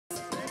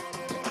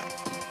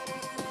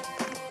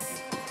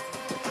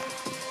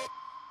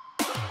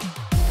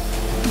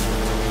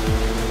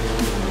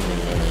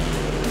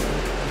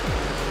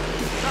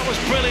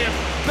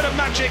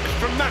magic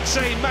from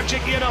Maciej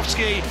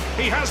Janowski.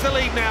 He has the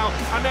lead now,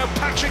 and now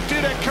Patrick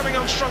Dudek coming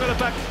on strong at the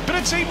back. Bit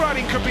of team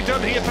riding could be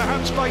done here,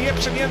 perhaps by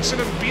Jepsen Jensen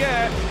and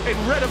Bier in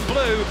red and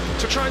blue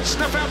to try and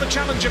snuff out the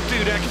challenge of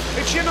Dudek.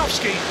 It's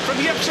Janowski from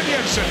Jepsen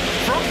Jensen,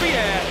 from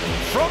Bier,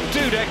 from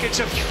Dudek. It's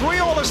a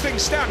 3-all as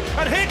things stand,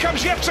 and here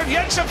comes Jepsen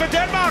Jensen for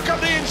Denmark on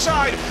the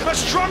inside. A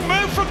strong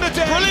move from the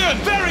Dane. Brilliant!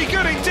 Very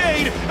good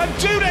indeed, and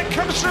Dudek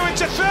comes through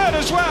into third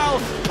as well,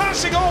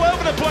 passing all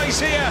over the place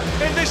here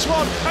in this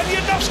one, and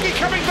Janowski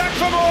coming back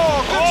for more.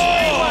 Good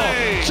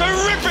Speedway.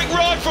 Terrific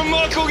ride from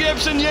Michael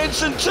Jepsen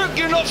Jensen, took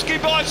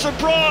Janowski by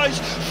surprise,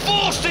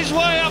 forced his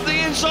way up the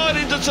inside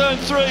into turn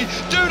 3.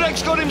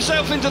 Dudek's got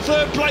himself into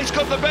third place,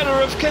 got the better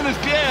of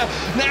Kenneth Pierre.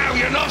 Now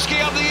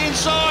Janowski up the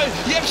inside,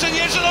 Jepsen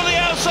Jensen on the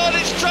outside.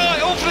 It's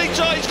tight, awfully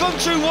tight. He's gone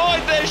too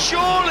wide there,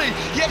 surely.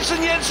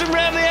 Jepsen Jensen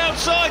round the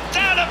outside,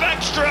 down the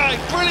back straight.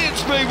 Brilliant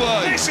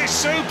Speedway. This is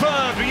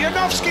superb.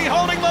 Janowski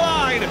holding the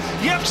line.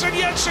 Jepsen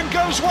Jensen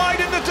goes wide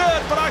in the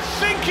dirt, but I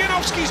think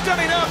Janowski's done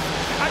enough,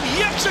 and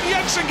Jepsen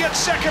Jensen gets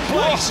second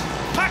place. Whoa.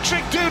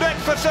 Patrick Dudek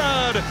for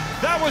third.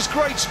 That was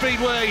great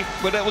Speedway.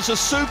 But that was a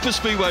super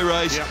Speedway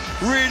race. Yep.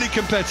 Really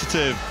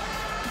competitive.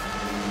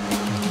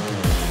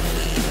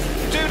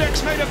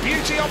 Dudek's made a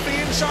beauty off the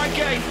inside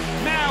gate.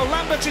 Now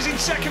Lambert is in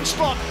second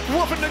spot.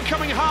 Woffenden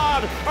coming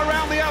hard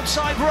around the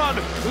outside run.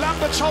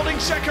 Lambert's holding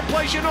second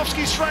place.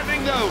 Janowski's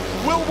threatening though.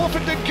 Will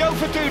Woffenden go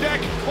for Dudek,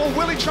 or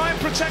will he try and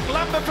protect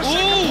Lambert for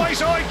second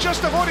place? Oh, he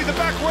just avoided the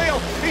back wheel.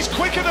 He's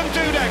quicker than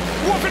Dudek.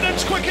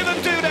 Woffenden's quicker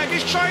than Dudek.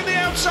 He's trying the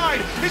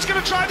outside. He's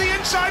going to try the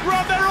inside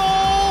run. They're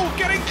all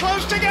getting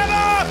close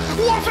together.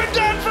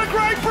 Woffenden for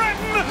Great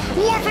Britain.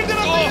 Woffenden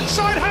on the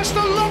inside has to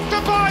lock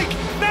the bike.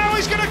 Now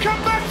he's going to come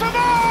back for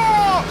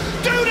more.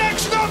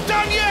 Dudek's not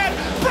done yet.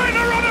 Britain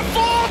are on a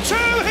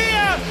 4-2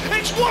 here.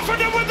 It's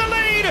Woffenden with the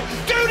lead.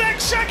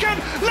 Dudek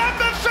second.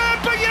 Lambert third,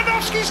 but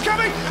Janowski's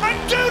coming, and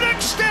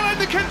Dudek's still in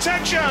the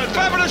contention.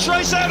 Fabulous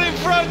race out in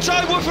front.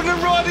 Ty Woffenden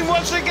riding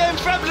once again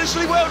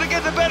fabulously well to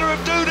get the better of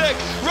Dudek.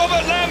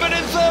 Robert Lambert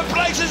in third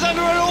place is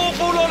under an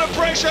awful lot of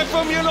pressure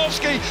from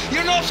Janowski.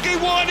 Janowski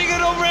winding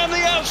it on round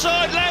the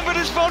outside. Lambert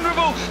is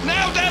vulnerable.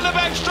 Now down the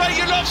back straight.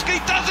 Janowski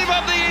does him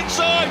up the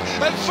inside,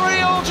 and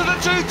 3-all to the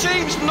two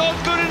teams. Not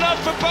good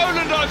enough for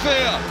Poland, I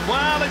fear.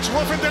 Well, it's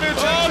Woffenden who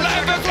takes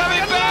Lambert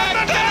coming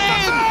back.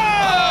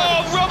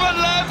 Oh, Robert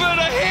Lambert,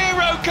 a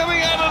hero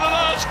coming out of the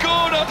last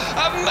corner.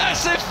 A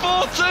massive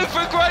 4-2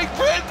 for Great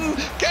Britain.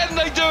 Can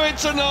they do it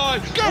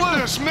tonight?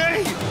 Goodness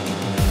me!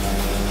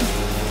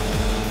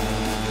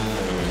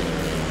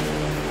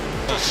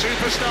 A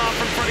superstar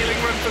from Freddie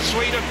Lindgren for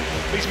Sweden.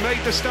 He's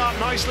made the start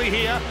nicely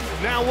here.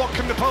 Now what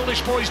can the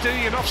Polish boys do?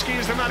 Janowski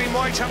is the man in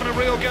white having a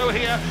real go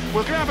here.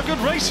 We're going to have a good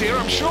race here,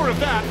 I'm sure of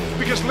that,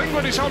 because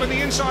Lindgren is holding the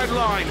inside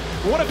line.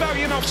 What about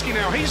Janowski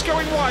now? He's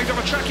going wide on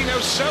a track he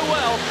knows so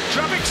well.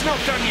 Dravik's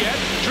not done yet.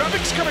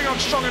 Dravik's coming on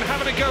strong and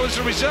having a go as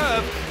a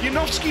reserve.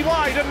 Janowski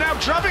wide, and now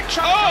Dravik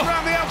trying to go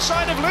around the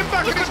outside of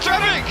Lindback. Look at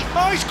Dravik!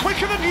 Oh, he's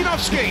quicker than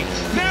Janowski.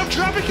 Now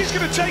Dravik is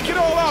going to take it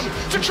all on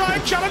to try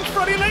and challenge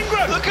Freddie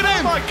Lindgren. Look at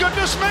him! Oh my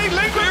goodness me,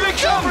 Lindgren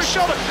looks over his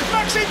shoulder.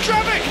 Maxim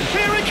Dravik,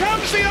 here he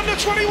comes, the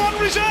under-21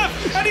 reserve.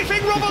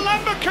 Anything Robert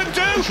Lambert can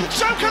do,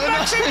 so can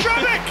Maxim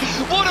Dravik.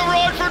 What a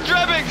ride from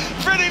Dravik.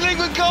 Freddie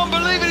Lindgren can't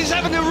believe it. He's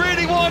having to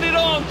really wind it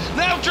on.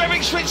 Now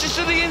Dravik switches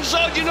to the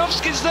inside.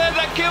 Janowski's there.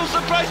 That kills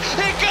the pace.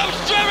 Here comes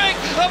Dravik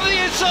up the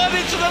inside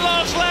into the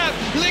last lap.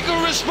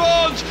 Lindgren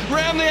responds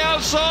round the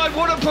outside.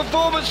 What a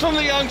performance from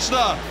the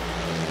youngster.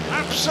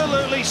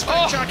 Absolutely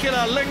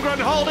spectacular. Lindgren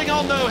holding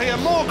on though here.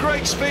 More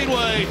great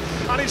Speedway.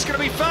 And it's going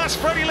to be fast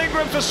Freddie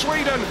Lindgren for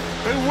Sweden,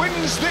 who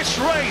wins this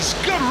race.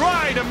 Good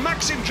ride. And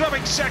Maxim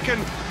Dravik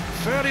second.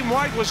 Third in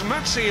white was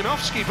Maciej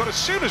Janowski. But as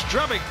soon as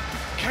Dravik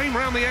came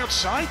round the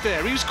outside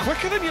there, he was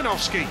quicker than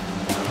Janowski.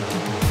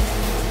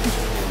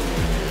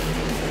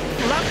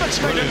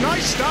 Lambert's made a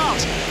nice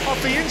start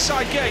off the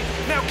inside gate.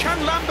 Now,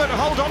 can Lambert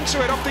hold on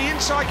to it off the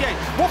inside gate?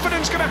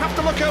 Woffenden's going to have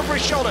to look over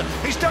his shoulder.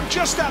 He's done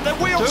just that. They're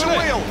wheel to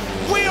wheel.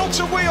 Wheel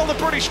to wheel, the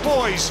British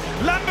boys.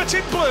 Lambert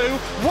in blue,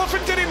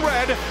 Woffenden in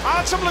red,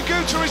 Artem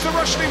Laguta is the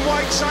Russian in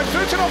white,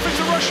 Sayfutinov is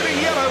the Russian in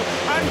yellow,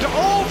 and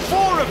all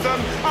four of them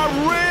are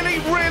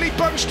really, really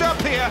bunched up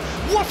here.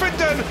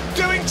 Woffenden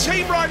doing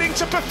team riding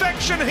to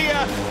perfection here,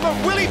 but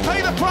will he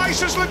pay the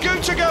price as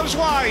Laguta goes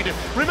wide?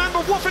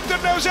 Remember,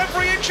 Woffenden knows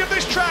every inch of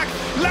this track.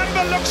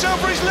 Lambert looks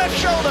over his left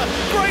shoulder.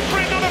 Great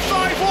Britain on a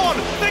 5-1.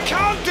 They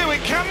can't do it,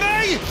 can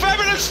they?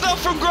 Fabulous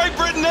stuff from Great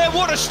Britain there.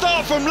 What a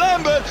start from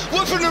Lambert.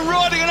 Woffenden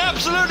riding an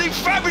absolutely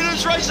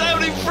fabulous race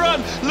out in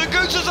front.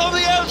 Laguta's on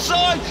the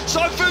outside.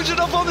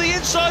 Sayfutinov on the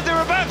inside.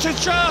 They're about to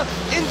turn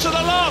into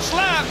the last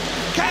lap.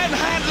 Can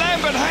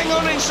Lambert hang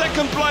on in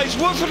second place?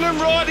 Woffenden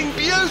riding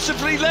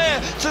beautifully there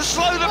to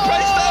slow the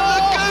pace down.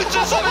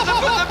 Laguta's having to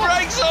put the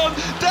brakes on.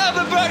 Down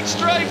the back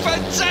straight.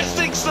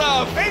 Fantastic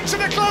stuff. Into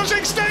the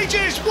closing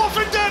stages.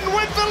 Woffenden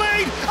with the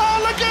lead.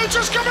 Oh,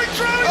 Laguta's coming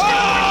through.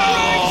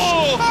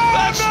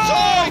 That's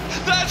tight.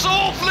 That's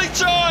awfully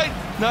tight.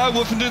 No,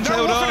 Woffenden's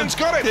held on. Woffenden's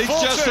got it. He's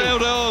just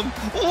held on.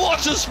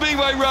 What a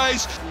Speedway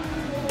race.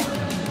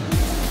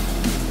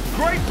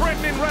 Great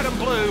Britain in red and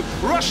blue,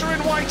 Russia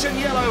in white and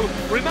yellow.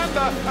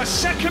 Remember, a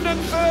second and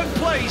third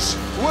place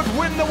would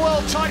win the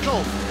world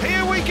title.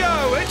 Here we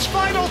go, it's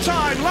final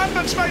time.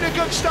 Lambert's made a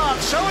good start,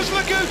 so has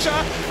Laguta,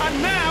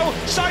 and now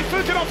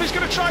Sayfutdinov is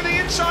going to try the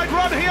inside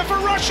run here for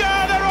Russia.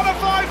 They're on a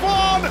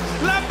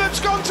 5-1.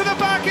 Lambert's gone to the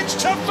back.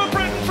 It's tough for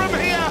Britain from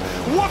here.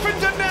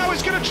 Woffington now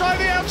is going to try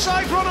the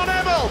outside run on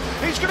Emil.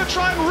 He's going to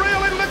try and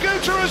reel in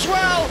Laguta as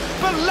well,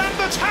 but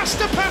Lambert has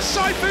to pass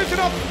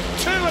Sayfutdinov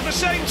two at the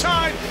same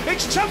time.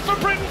 It's tough for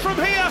Britain from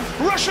here.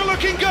 Russia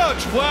looking good.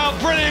 Well,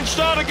 brilliant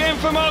start again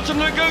from Artem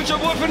Laguta.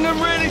 Woffington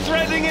really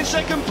threatening in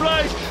second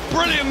place.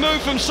 Brilliant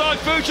move from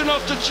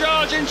Sayfutdinov to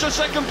charge into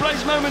second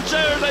place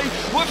momentarily.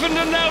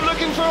 Woffington now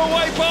looking for a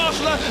way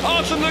past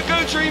Artem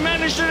Laguta. He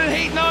managed it in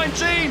heat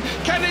 19.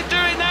 Can he do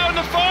it now in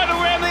the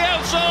final around the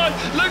outside?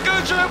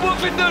 Laguta and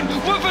Woffington.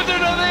 Woffington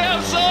on the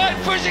outside,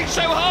 pushing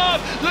so hard.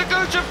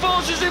 Laguta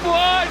forces him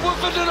wide.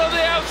 Woffington on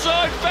the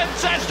outside.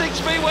 Fantastic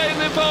Speedway in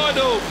the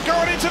final.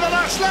 Going into the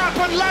last lap,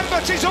 and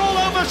Lambert is all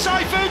over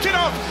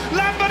Sayfutdinov.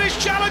 Lambert is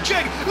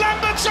challenging.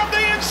 Lambert's on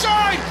the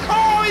inside.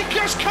 Oh, he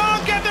just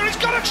can't get there. He's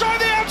got to try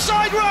the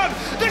outside run.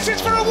 This is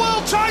for a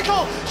world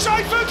title.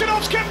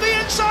 Sayfutdinov's kept the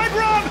inside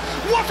run.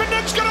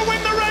 Woffington's going to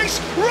win the race.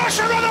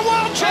 Russia are the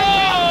world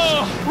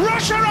champions.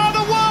 Russia are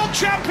the world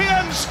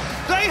champions.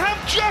 They have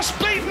just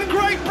beaten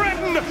Great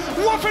Britain.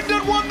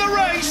 Woffington won the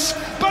race,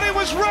 but it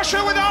was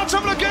Russia with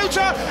Artem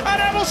Laguta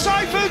and Emil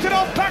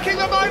Sayfutdinov packing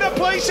the minor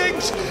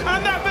placings,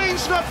 and that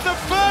means that the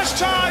first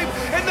time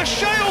in the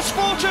shale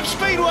sport of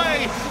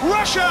Speedway,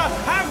 Russia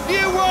have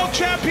new world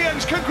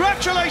champions.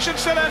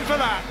 Congratulations to them for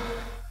that.